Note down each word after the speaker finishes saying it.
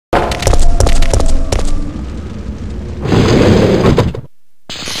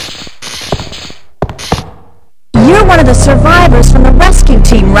one of the survivors from the rescue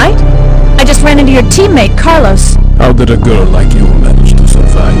team, right? I just ran into your teammate, Carlos. How did a girl like you manage to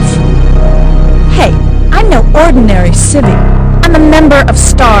survive? Hey, I'm no ordinary civvy. I'm a member of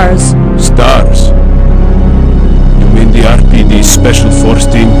STARS. STARS? You mean the RPD Special Force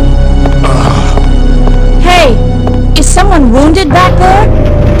Team? Hey, is someone wounded back there?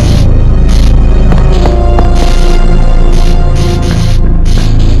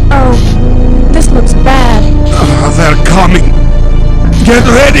 Oh, this looks bad. They're coming! Get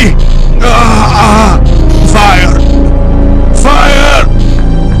ready! Fire! Fire!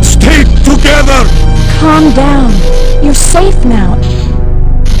 Stay together! Calm down. You're safe now.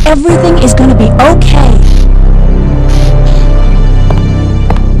 Everything is gonna be okay.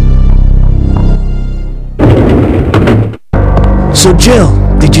 So Jill,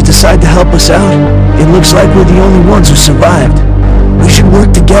 did you decide to help us out? It looks like we're the only ones who survived. We should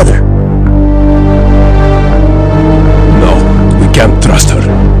work together. No, we can't trust her.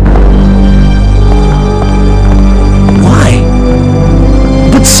 Why?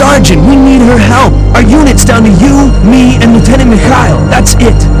 But Sergeant, we need her help. Our unit's down to you, me, and Lieutenant Mikhail. That's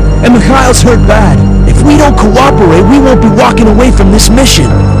it. And Mikhail's hurt bad. If we don't cooperate, we won't be walking away from this mission.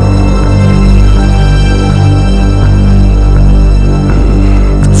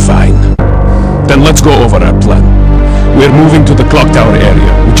 Fine. Then let's go over our plan. We're moving to the clock tower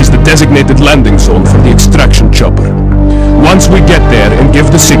area, which is the designated landing zone for the extraction chopper. Once we get there and give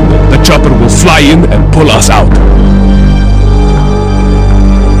the signal, the chopper will fly in and pull us out.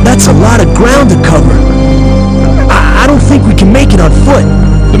 That's a lot of ground to cover. I don't think we can make it on foot.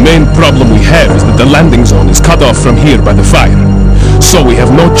 The main problem we have is that the landing zone is cut off from here by the fire. So we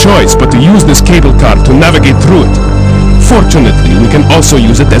have no choice but to use this cable car to navigate through it. Fortunately, we can also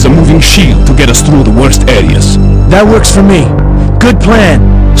use it as a moving shield to get us through the worst areas. That works for me. Good plan,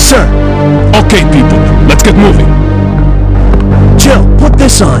 sir. Okay, people, let's get moving. Jill, put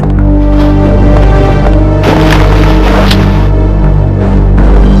this on.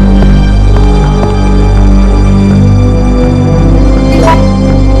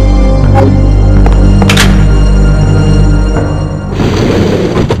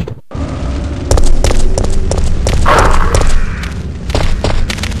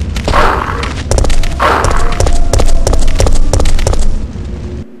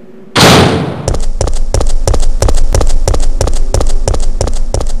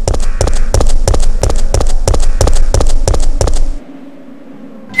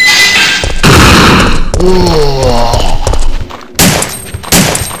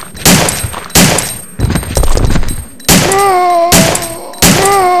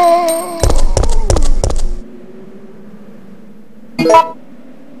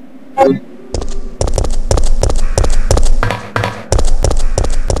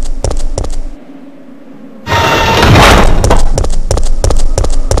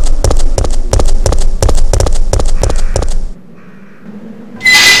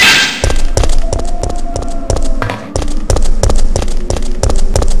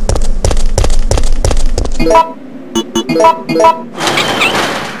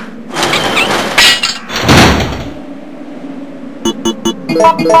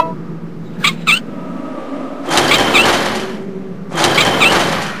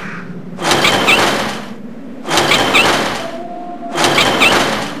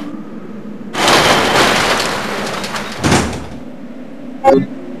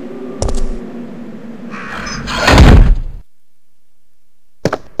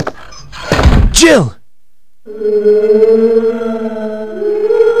 Jill!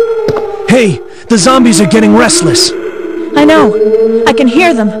 Hey, the zombies are getting restless. I know. I can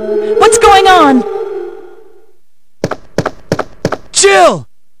hear them. What's going on? Jill!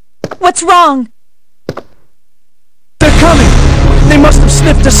 What's wrong? They're coming! They must have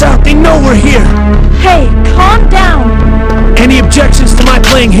sniffed us out. They know we're here. Hey, calm down. Any objections to my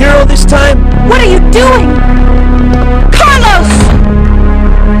playing hero this time? What are you doing? Carlos!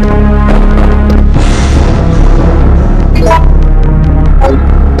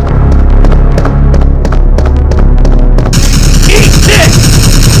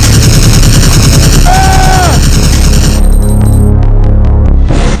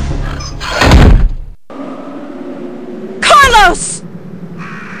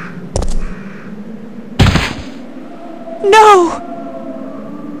 No!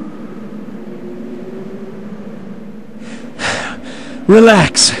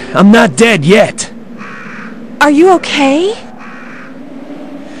 Relax. I'm not dead yet. Are you okay?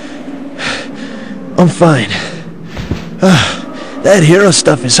 I'm fine. That hero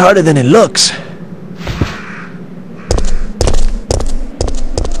stuff is harder than it looks.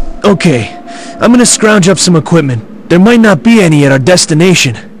 Okay, I'm gonna scrounge up some equipment. There might not be any at our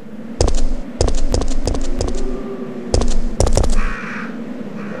destination.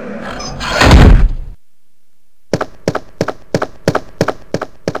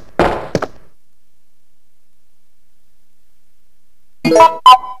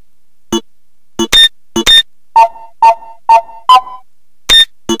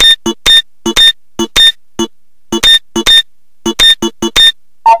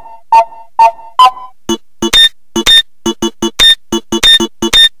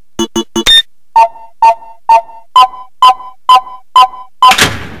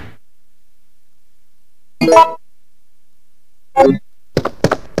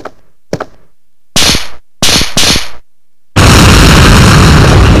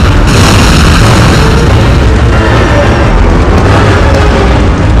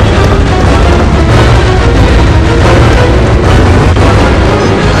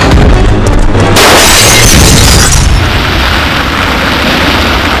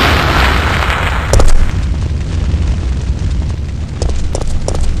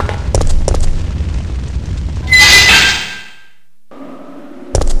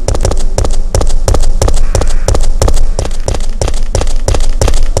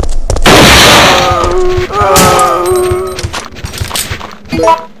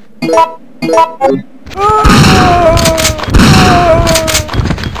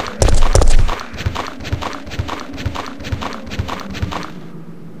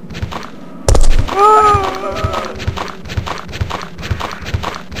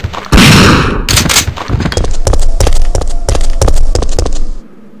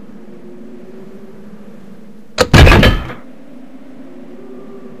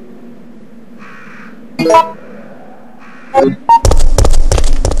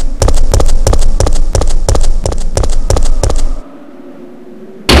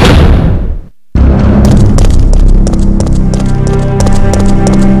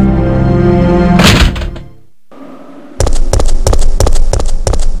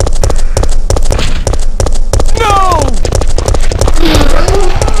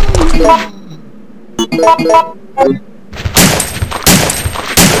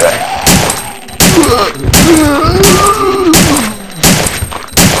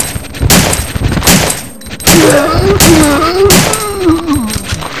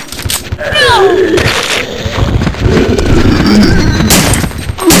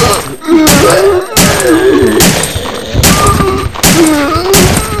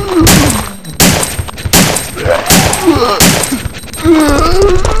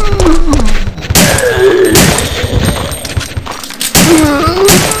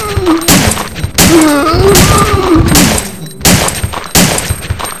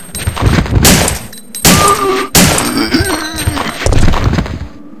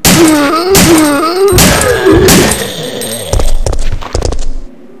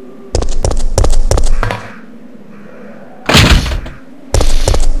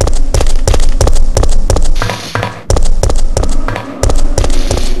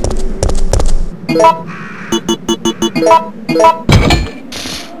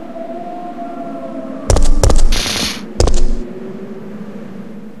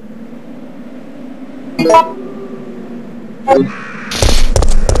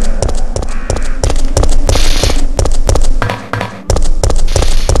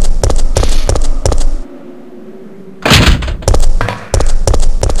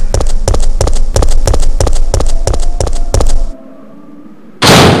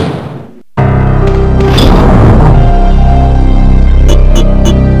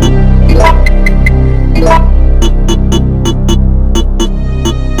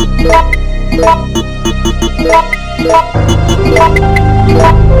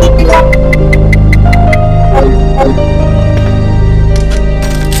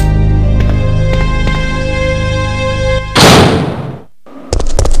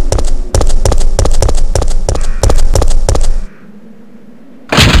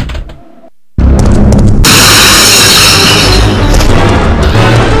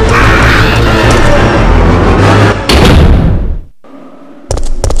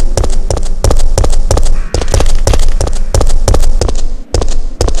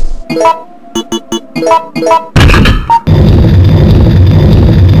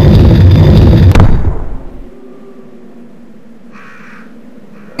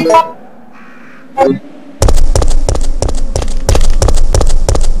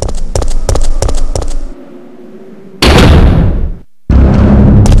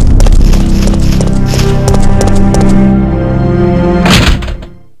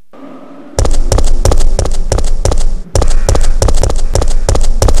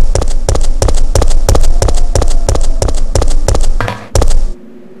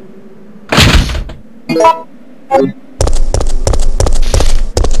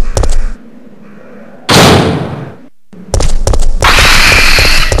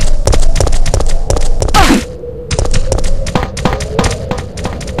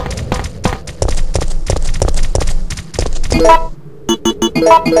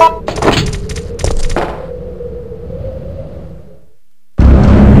 Sergeant!